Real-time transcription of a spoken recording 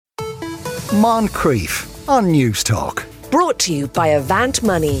Moncrief on News Talk. Brought to you by Avant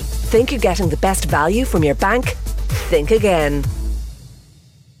Money. Think you're getting the best value from your bank? Think again.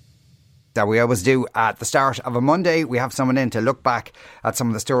 That we always do at the start of a Monday. We have someone in to look back at some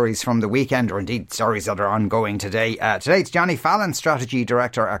of the stories from the weekend, or indeed stories that are ongoing today. Today it's Johnny Fallon, Strategy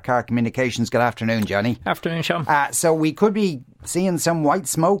Director at Car Communications. Good afternoon, Johnny. Afternoon, Sean. So we could be seeing some white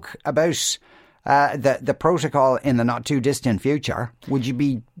smoke about the protocol in the not too distant future. Would you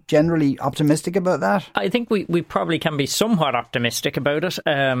be generally optimistic about that? I think we probably can be somewhat optimistic about it.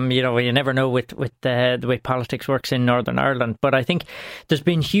 You never know with the way politics works in Northern Ireland, but I think there's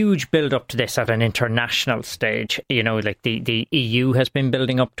been huge build up to this at an international stage. Like the EU has been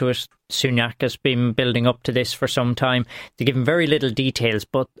building up to it. Sunak has been building up to this for some time. They're given very little details,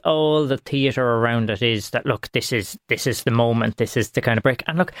 but all the theatre around it is that, look, this is the moment, this is the kind of break.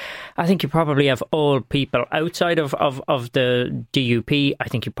 And look, I think you probably have all people outside of the DUP. I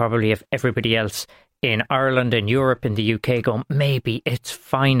think you probably have everybody else in Ireland, in Europe, in the UK going, maybe it's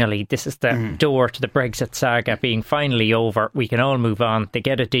finally, this is the door to the Brexit saga being finally over. We can all move on. They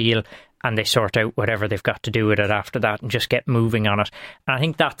get a deal and they sort out whatever they've got to do with it after that and just get moving on it. And I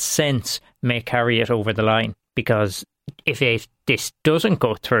think that sense may carry it over the line, because if this doesn't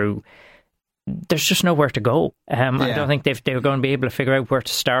go through, there's just nowhere to go. I don't think they're going to be able to figure out where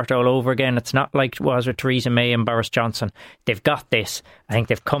to start all over again. It's not like it was with Theresa May and Boris Johnson. They've got this. I think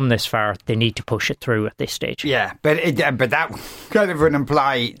they've come this far. They need to push it through at this stage. Yeah, but that kind of would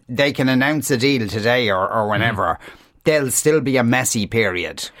imply they can announce a deal today or whenever. There'll still be a messy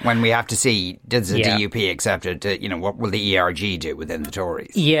period when we have to see, does the DUP accept it? What will the ERG do within the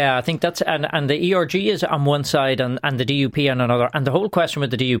Tories? Yeah, I think that's, and the ERG is on one side and the DUP on another. And the whole question with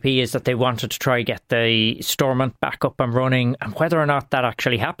the DUP is that they wanted to try get the Stormont back up and running, and whether or not that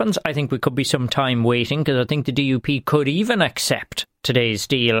actually happens, I think we could be some time waiting, because I think the DUP could even accept today's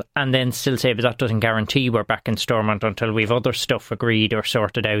deal and then still say, but that doesn't guarantee we're back in Stormont until we've other stuff agreed or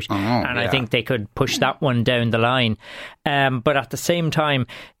sorted out. I think they could push that one down the line. But at the same time,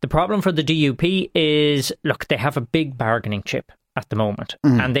 the problem for the DUP is, look, they have a big bargaining chip at the moment,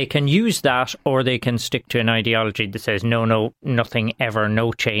 and they can use that, or they can stick to an ideology that says no, nothing ever,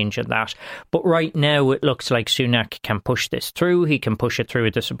 no change in that. But right now it looks like Sunak can push this through. He can push it through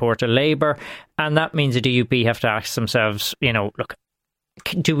with the support of Labour, and that means the DUP have to ask themselves, look,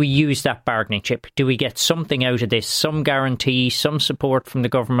 do we use that bargaining chip? Do we get something out of this? Some guarantee, some support from the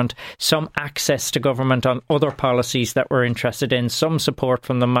government, some access to government on other policies that we're interested in, some support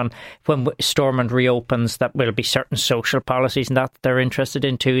from them on when Stormont reopens, that will be certain social policies and that they're interested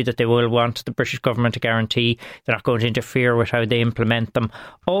in too, that they will want the British government to guarantee. They're not going to interfere with how they implement them.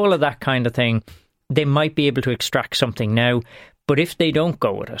 All of that kind of thing. They might be able to extract something now, but if they don't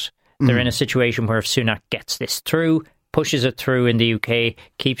go with it, they're in a situation where if Sunak gets this through, pushes it through in the UK,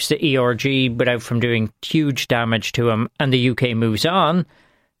 keeps the ERG without from doing huge damage to him, and the UK moves on,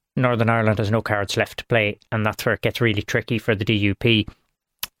 Northern Ireland has no cards left to play, and that's where it gets really tricky for the DUP.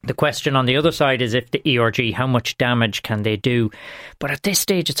 The question on the other side is, if the ERG, how much damage can they do? But at this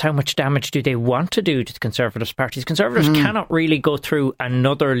stage, it's how much damage do they want to do to the Conservative Party? Conservatives cannot really go through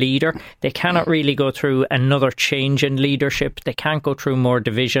another leader. They cannot really go through another change in leadership. They can't go through more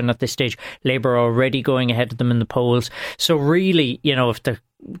division at this stage. Labour are already going ahead of them in the polls. So really, if the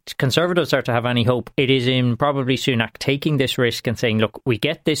Conservatives are to have any hope, it is in probably Sunak taking this risk and saying, look, we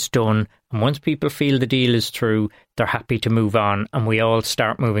get this done, and once people feel the deal is through, they're happy to move on, and we all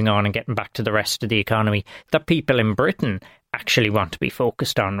start moving on and getting back to the rest of the economy that people in Britain actually want to be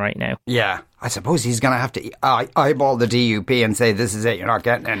focused on right now. Yeah, I suppose he's going to have to eyeball the DUP and say, this is it, you're not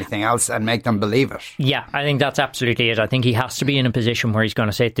getting anything else, and make them believe it. Yeah, I think that's absolutely it. I think he has to be in a position where he's going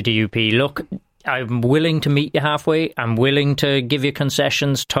to say to the DUP, look, I'm willing to meet you halfway. I'm willing to give you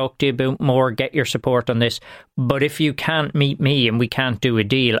concessions, talk to you about more, get your support on this. But if you can't meet me and we can't do a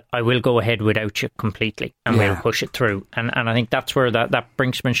deal, I will go ahead without you completely, and we'll push it through. And I think that's where that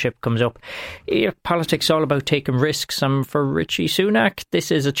brinksmanship comes up. Politics is all about taking risks. And for Richie Sunak, this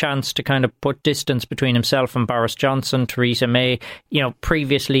is a chance to kind of put distance between himself and Boris Johnson, Theresa May,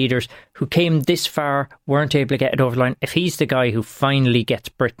 previous leaders who came this far, weren't able to get it over the line. If he's the guy who finally gets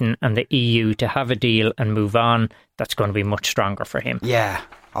Britain and the EU to have a deal and move on, that's going to be much stronger for him. Yeah.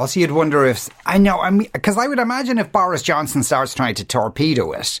 Also, you'd wonder if, because I would imagine if Boris Johnson starts trying to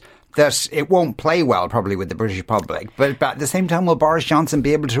torpedo it, that it won't play well probably with the British public. But at the same time, will Boris Johnson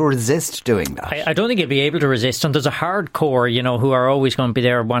be able to resist doing that? I don't think he'll be able to resist. And there's a hardcore, who are always going to be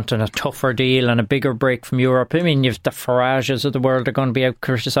there wanting a tougher deal and a bigger break from Europe. I mean, you've the Farages of the world are going to be out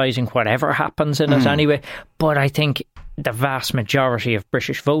criticising whatever happens in it anyway. But I think the vast majority of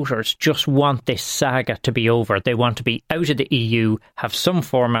British voters just want this saga to be over. They want to be out of the EU, have some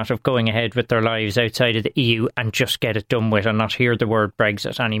format of going ahead with their lives outside of the EU and just get it done with and not hear the word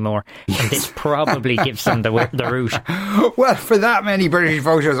Brexit anymore. And this probably gives them the route. Well, for that many British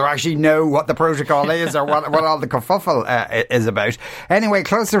voters who actually know what the protocol is or what all the kerfuffle is about. Anyway,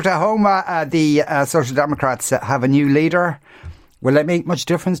 closer to home, the Social Democrats have a new leader. Will it make much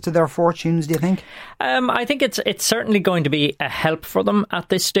difference to their fortunes, do you think? I think it's certainly going to be a help for them at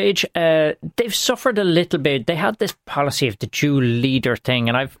this stage. They've suffered a little bit. They had this policy of the dual leader thing,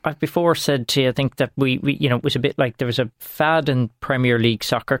 and I've before said to you, I think that we it was a bit like there was a fad in Premier League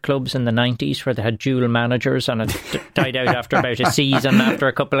soccer clubs in the 90s where they had dual managers, and it died out after about a season after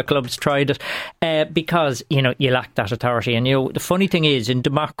a couple of clubs tried it, because you lack that authority. And the funny thing is, in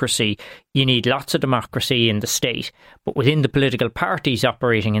democracy, you need lots of democracy in the state, but within the political parties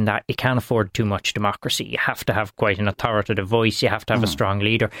operating in that, you can't afford too much democracy. You have to have quite an authoritative voice. You have to have a strong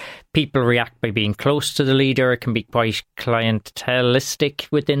leader. People react by being close to the leader. It can be quite clientelistic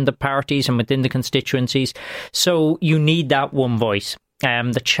within the parties and within the constituencies. So you need that one voice.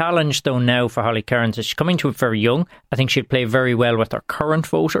 The challenge, though, now for Holly Cairns is she's coming to it very young. I think she'll play very well with her current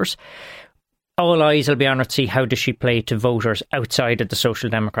voters. All eyes will be on her to see how does she play to voters outside of the Social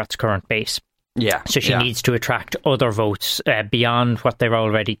Democrats' current base. Yeah. So she needs to attract other votes beyond what they're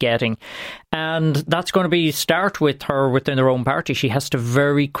already getting. And that's going to start with her within her own party. She has to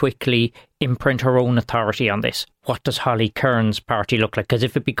very quickly imprint her own authority on this. What does Holly Cairns' party look like? Because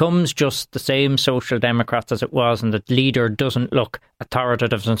if it becomes just the same Social Democrats as it was and the leader doesn't look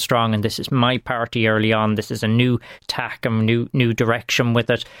authoritative and strong, and this is my party early on, this is a new tack and new direction with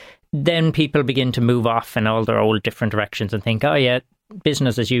it, then people begin to move off in all their old different directions and think, oh yeah,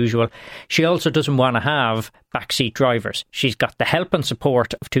 business as usual. She also doesn't want to have backseat drivers. She's got the help and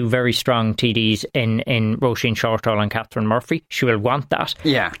support of two very strong TDs in Roisin Shortall and Catherine Murphy. She will want that.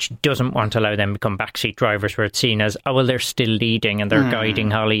 Yeah. But she doesn't want to allow them to become backseat drivers where it's seen as, oh, well, they're still leading and they're guiding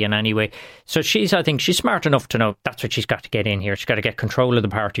Holly in any way. So I think she's smart enough to know that's what she's got to get in here. She's got to get control of the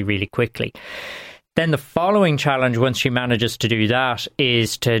party really quickly. Then the following challenge, once she manages to do that,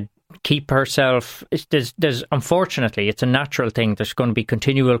 is to keep herself. There's unfortunately, it's a natural thing. There's going to be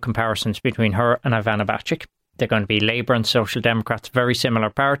continual comparisons between her and Ivana Bacik. They're going to be Labour and Social Democrats, very similar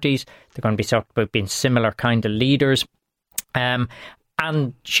parties. They're going to be talked about being similar kind of leaders.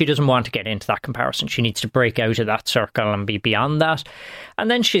 And she doesn't want to get into that comparison. She needs to break out of that circle and be beyond that. And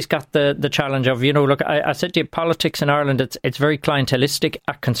then she's got the challenge of, look, I said to you, politics in Ireland, it's very clientelistic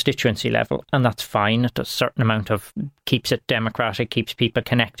at constituency level, and that's fine. It does a certain amount of, keeps it democratic, keeps people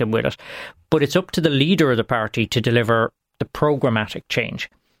connected with it. But it's up to the leader of the party to deliver the programmatic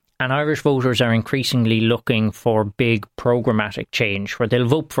change. And Irish voters are increasingly looking for big programmatic change, where they'll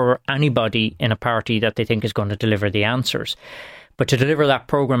vote for anybody in a party that they think is going to deliver the answers. But to deliver that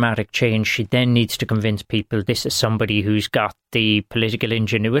programmatic change, she then needs to convince people this is somebody who's got the political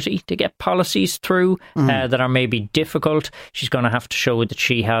ingenuity to get policies through that are maybe difficult. She's going to have to show that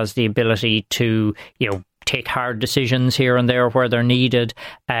she has the ability to, take hard decisions here and there where they're needed,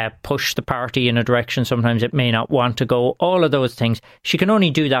 push the party in a direction sometimes it may not want to go, all of those things. She can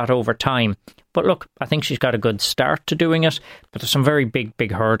only do that over time. But look, I think she's got a good start to doing it, but there's some very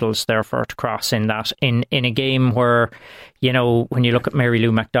big hurdles there for her to cross in that. In a game where, when you look at Mary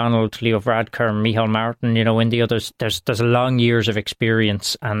Lou MacDonald, Leo Varadkar, Micheál Martin, in the others, there's long years of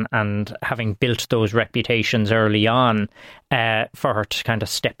experience and having built those reputations early on, for her to kind of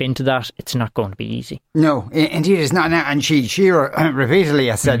step into that, it's not going to be easy. No, indeed it's not. And she repeatedly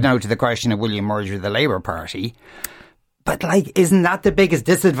has said no to the question of will you merge with the Labour Party. But isn't that the biggest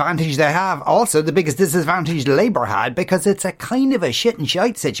disadvantage they have? Also, the biggest disadvantage Labour had, because it's a kind of a shit and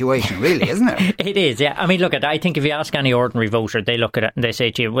shite situation, really, isn't it? It is, yeah. I mean, look, I think if you ask any ordinary voter, they look at it and they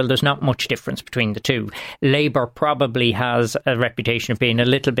say to you, well, there's not much difference between the two. Labour probably has a reputation of being a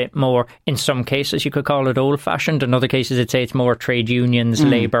little bit more, in some cases, you could call it old-fashioned. In other cases, it'd say it's more trade unions,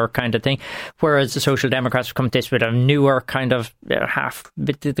 Labour kind of thing. Whereas the Social Democrats have come to this with a newer kind of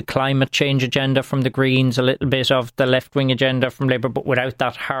bit of the climate change agenda from the Greens, a little bit of the left-wing agenda from Labour, but without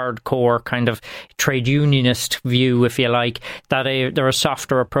that hardcore kind of trade unionist view, if you like, that they're a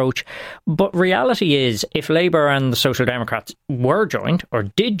softer approach. But reality is, if Labour and the Social Democrats were joined, or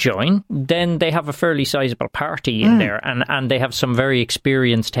did join, then they have a fairly sizable party in there, and they have some very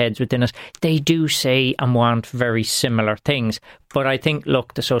experienced heads within it. They do say and want very similar things. But I think,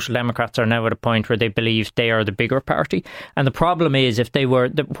 look, the Social Democrats are now at a point where they believe they are the bigger party. And the problem is, if they were,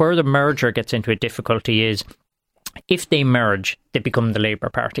 where the merger gets into a difficulty is, if they merge, they become the Labour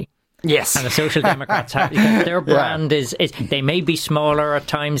Party. Yes. And the Social Democrats have, their brand is they may be smaller at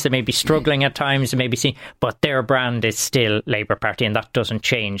times, they may be struggling at times, they may be seen, but their brand is still Labour Party, and that doesn't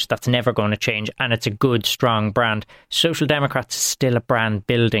change. That's never going to change, and it's a good, strong brand. Social Democrats is still a brand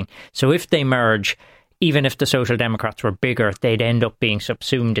building. So if they merge, even if the Social Democrats were bigger, they'd end up being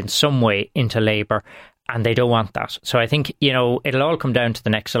subsumed in some way into Labour. And they don't want that. So I think, it'll all come down to the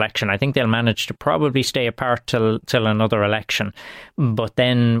next election. I think they'll manage to probably stay apart till another election. But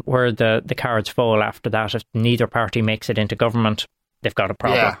then where the cards fall after that, if neither party makes it into government, they've got a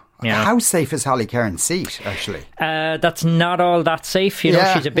problem. Yeah. How safe is Holly Cairns' seat, actually? That's not all that safe. She's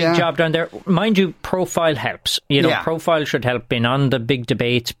a big job down there. Mind you, profile helps. Profile should help being on the big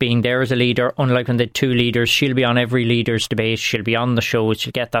debates, being there as a leader. Unlike when they had two leaders, she'll be on every leader's debate. She'll be on the shows.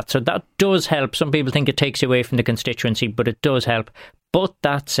 She'll get that. So that does help. Some people think it takes away from the constituency, but it does help. But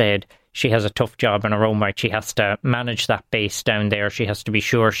that said, she has a tough job in her own right. She has to manage that base down there. She has to be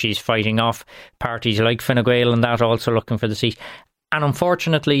sure she's fighting off parties like Fine Gael and that, also looking for the seat. And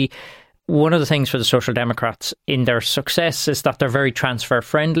unfortunately, one of the things for the Social Democrats in their success is that they're very transfer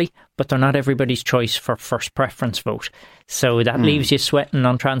friendly, but they're not everybody's choice for first preference vote. So that leaves you sweating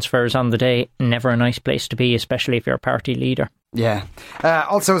on transfers on the day. Never a nice place to be, especially if you're a party leader. Yeah.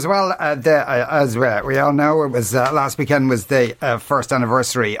 Also, as well, as we all know, it was last weekend was the first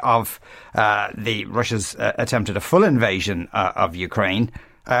anniversary of the Russia's attempt at a full invasion of Ukraine.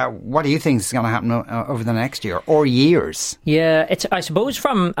 What do you think is going to happen over the next year or years? Yeah, it's, I suppose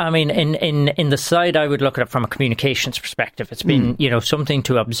in the side I would look at it from a communications perspective. It's been, something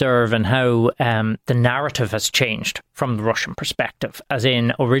to observe and how the narrative has changed from the Russian perspective. As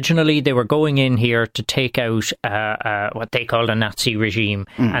in, originally they were going in here to take out what they called a Nazi regime,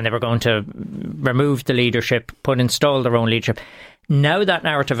 and they were going to remove the leadership, install their own leadership. Now that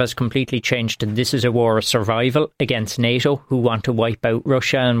narrative has completely changed, and this is a war of survival against NATO, who want to wipe out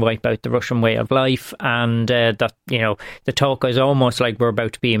Russia and wipe out the Russian way of life. And the talk is almost like we're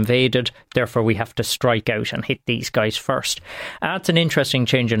about to be invaded, therefore we have to strike out and hit these guys first. That's an interesting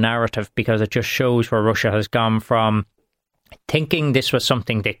change in narrative, because it just shows where Russia has gone from thinking this was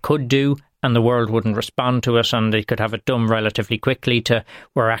something they could do and the world wouldn't respond to it and they could have it done relatively quickly, to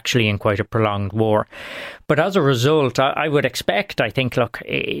we're actually in quite a prolonged war. But as a result, I would expect, I think,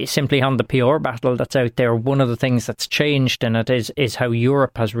 simply on the PR battle that's out there, one of the things that's changed in it is how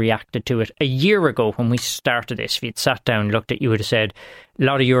Europe has reacted to it. A year ago, when we started this, if you'd sat down and looked at it, you would have said a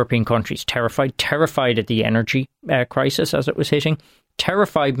lot of European countries terrified at the energy crisis as it was hitting,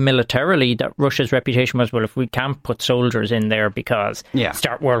 terrified militarily that Russia's reputation was, well, if we can't put soldiers in there because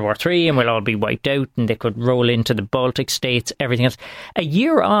start World War III and we'll all be wiped out, and they could roll into the Baltic states, everything else. A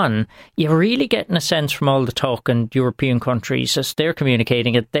year on, you're really getting a sense from all the talk in European countries as they're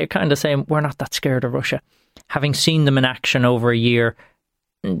communicating it, they're kind of saying, we're not that scared of Russia. Having seen them in action over a year,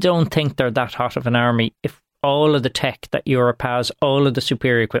 don't think they're that hot of an army. If all of the tech that Europe has, all of the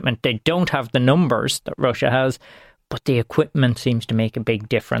superior equipment, they don't have the numbers that Russia has, but the equipment seems to make a big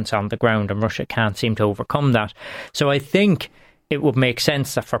difference on the ground, and Russia can't seem to overcome that. So I think it would make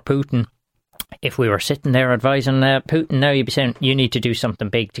sense that for Putin, if we were sitting there advising Putin now, you'd be saying, you need to do something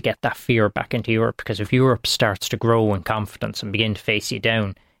big to get that fear back into Europe, because if Europe starts to grow in confidence and begin to face you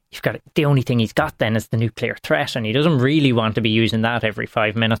down, you've got the only thing he's got then is the nuclear threat, and he doesn't really want to be using that every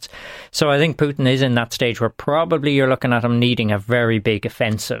 5 minutes. So I think Putin is in that stage where probably you're looking at him needing a very big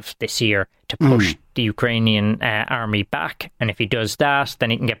offensive this year to push the Ukrainian army back. And if he does that,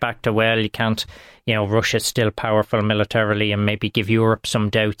 then he can get back to, well, you can't, Russia's still powerful militarily, and maybe give Europe some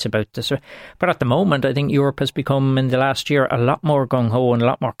doubts about this. But at the moment, I think Europe has become, in the last year, a lot more gung-ho and a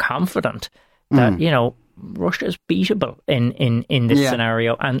lot more confident that, Russia's beatable in this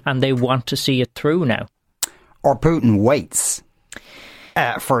scenario, and they want to see it through now. Or Putin waits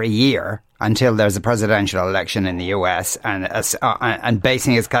for a year until there's a presidential election in the US, and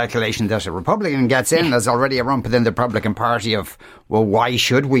basing his calculation that a Republican gets in, there's already a rump within the Republican Party of, well, why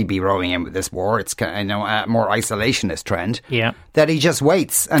should we be rowing in with this war? It's a more isolationist trend. Yeah, that he just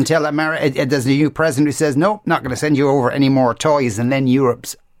waits until there's a new president who says, nope, not going to send you over any more toys, and then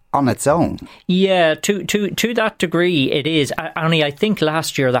Europe's on its own. Yeah, to that degree it is. Only I think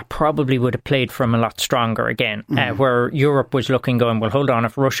last year that probably would have played for him a lot stronger again, where Europe was looking, going, well, hold on,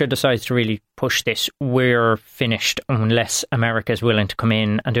 if Russia decides to really push this, we're finished unless America is willing to come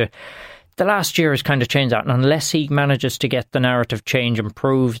in and do it. The last year has kind of changed that, and unless he manages to get the narrative change and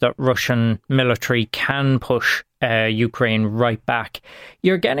prove that Russian military can push Ukraine right back,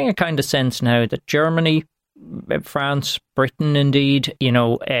 you're getting a kind of sense now that Germany, France, Britain, indeed,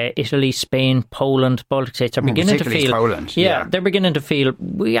 Italy, Spain, Poland, Baltic states are beginning to feel, Poland, they're beginning to feel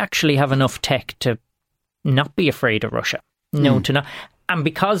we actually have enough tech to not be afraid of Russia. To not. And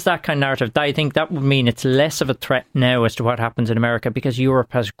because that kind of narrative, I think that would mean it's less of a threat now as to what happens in America, because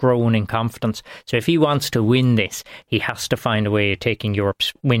Europe has grown in confidence. So if he wants to win this, he has to find a way of taking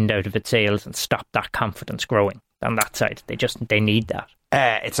Europe's wind out of its sails and stop that confidence growing on that side. They need that.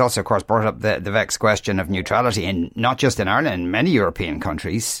 It's also, of course, brought up the vexed question of neutrality, and not just in Ireland, many European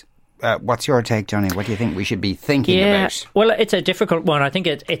countries. What's your take, Johnny? What do you think we should be thinking about? Well, it's a difficult one. I think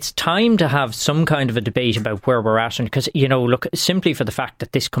it's time to have some kind of a debate about where we're at. Because, look, simply for the fact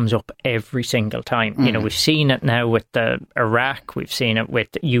that this comes up every single time. We've seen it now with Iraq. We've seen it with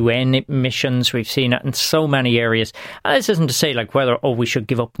UN missions. We've seen it in so many areas. And this isn't to say whether, we should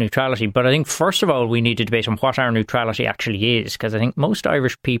give up neutrality. But I think, first of all, we need to debate on what our neutrality actually is. Because I think most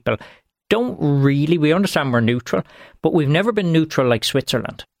Irish people we understand we're neutral, but we've never been neutral like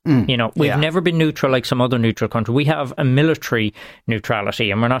Switzerland. We've never been neutral like some other neutral country. We have a military neutrality,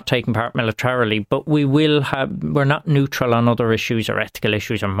 and we're not taking part militarily, but we're not neutral on other issues or ethical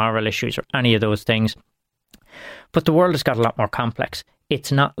issues or moral issues or any of those things. But the world has got a lot more complex.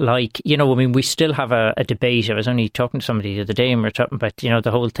 It's not like, we still have a debate. I was only talking to somebody the other day, and we were talking about,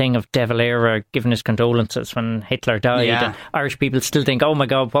 the whole thing of De Valera giving his condolences when Hitler died. Yeah. And Irish people still think, oh my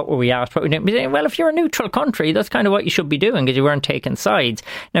God, what were we asked? Well, if you're a neutral country, that's kind of what you should be doing, because you weren't taking sides.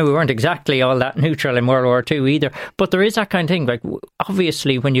 Now, we weren't exactly all that neutral in World War II either, but there is that kind of thing.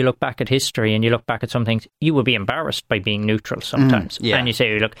 Obviously, when you look back at history and you look back at some things, you will be embarrassed by being neutral sometimes. And you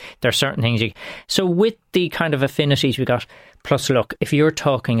say, look, there are certain things. So with the kind of affinities we got, plus, look, if you're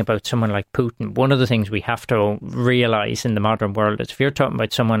talking about someone like Putin, one of the things we have to realise in the modern world is if you're talking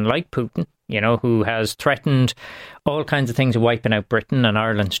about someone like Putin, who has threatened all kinds of things of wiping out Britain, and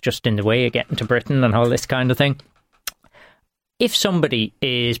Ireland's just in the way of getting to Britain and all this kind of thing. If somebody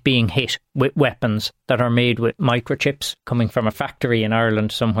is being hit with weapons that are made with microchips coming from a factory in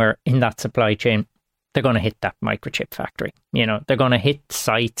Ireland somewhere in that supply chain, they're going to hit that microchip factory. They're going to hit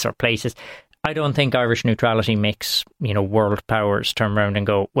sites or places. I don't think Irish neutrality makes, world powers turn around and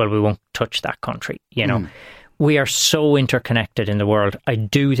go, well, we won't touch that country. We are so interconnected in the world. I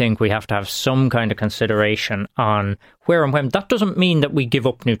do think we have to have some kind of consideration on where and when. That doesn't mean that we give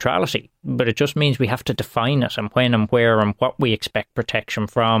up neutrality, but it just means we have to define it, and when and where and what we expect protection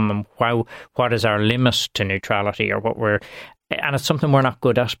from, and what is our limit to neutrality, or what we're... And it's something we're not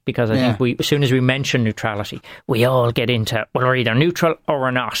good at, because I think as soon as we mention neutrality, we all get into, well, we're either neutral or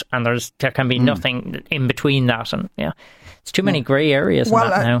we're not, and there can be nothing in between that, and it's too many grey areas in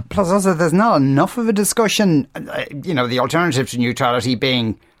that now. Plus also, there's not enough of a discussion, the alternative to neutrality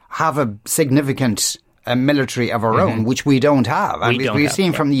being have a significant military of our own, which we don't have. And we've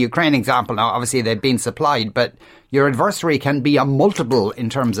seen from the Ukraine example, now obviously they've been supplied, but your adversary can be a multiple in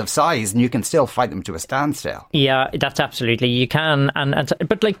terms of size, and you can still fight them to a standstill. Yeah, that's absolutely, you can.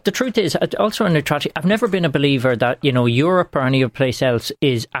 But the truth is, also in neutrality, I've never been a believer that, Europe or any other place else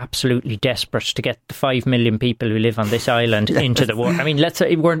is absolutely desperate to get the 5 million people who live on this island into the war. I mean, let's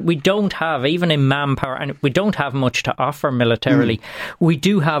say we don't have, even in manpower, and we don't have much to offer militarily. We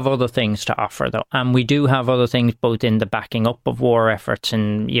do have other things to offer, though, and we do have other things both in the backing up of war efforts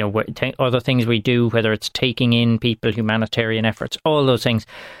and, other things we do, whether it's taking in people, humanitarian efforts, all those things.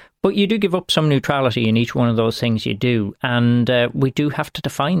 But you do give up some neutrality in each one of those things you do. And we do have to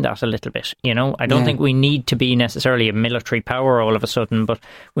define that a little bit. I don't think we need to be necessarily a military power all of a sudden, but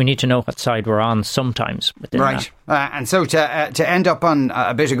we need to know what side we're on sometimes. Right. And so to end up on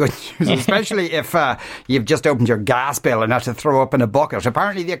a bit of good news, especially if you've just opened your gas bill and had to throw up in a bucket,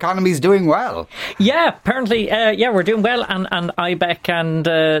 apparently the economy's doing well. Yeah, apparently, we're doing well. And IBEC and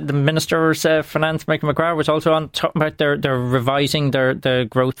the Minister's Finance, Michael McGrath, was also on talking about they're revising the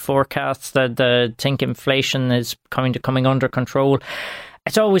growth forecasts, that the think inflation is coming under control.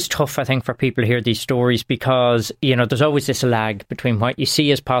 It's always tough, I think, for people to hear these stories because, there's always this lag between what you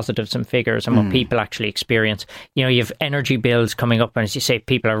see as positives and figures and what people actually experience. You have energy bills coming up, and as you say,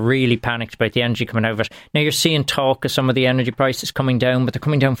 people are really panicked about the energy coming out of it. Now, you're seeing talk of some of the energy prices coming down, but they're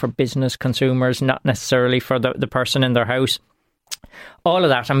coming down for business consumers, not necessarily for the person in their house. All of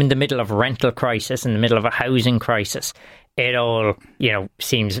that, I'm in the middle of a rental crisis, in the middle of a housing crisis. It all,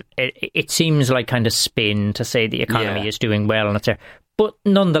 seems like kind of spin to say the economy is doing well and it's there. But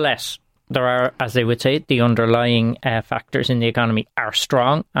nonetheless, there are, as they would say, the underlying factors in the economy are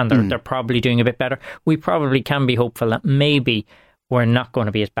strong, and they're probably doing a bit better. We probably can be hopeful that maybe we're not going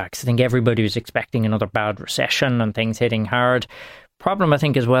to be as bad, because I think everybody was expecting another bad recession and things hitting hard. Problem, I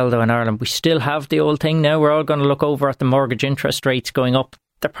think, as well, though, in Ireland, we still have the old thing now. We're all going to look over at the mortgage interest rates going up.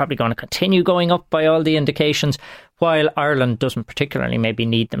 They're probably going to continue going up by all the indications. while Ireland doesn't particularly maybe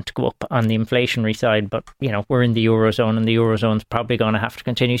need them to go up on the inflationary side, but, we're in the Eurozone and the Eurozone's probably going to have to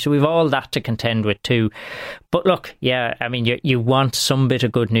continue. So we've all that to contend with too. But look, you want some bit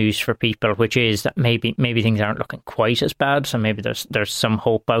of good news for people, which is that maybe things aren't looking quite as bad. So maybe there's some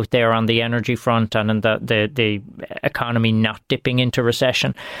hope out there on the energy front and in the economy not dipping into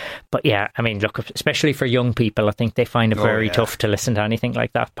recession. But look, especially for young people, I think they find it very tough to listen to anything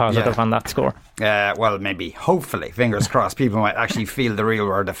like that positive on that score. Well, maybe, hopefully, fingers crossed, people might actually feel the real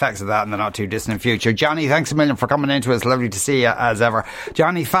world effects of that in the not too distant future. Johnny, thanks a million for coming into us. Lovely to see you as ever.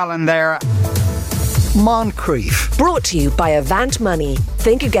 Johnny Fallon there. Moncrief. Brought to you by Avant Money.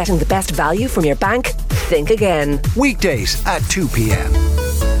 Think you're getting the best value from your bank? Think again. Weekdays at 2 p.m.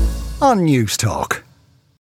 on News Talk.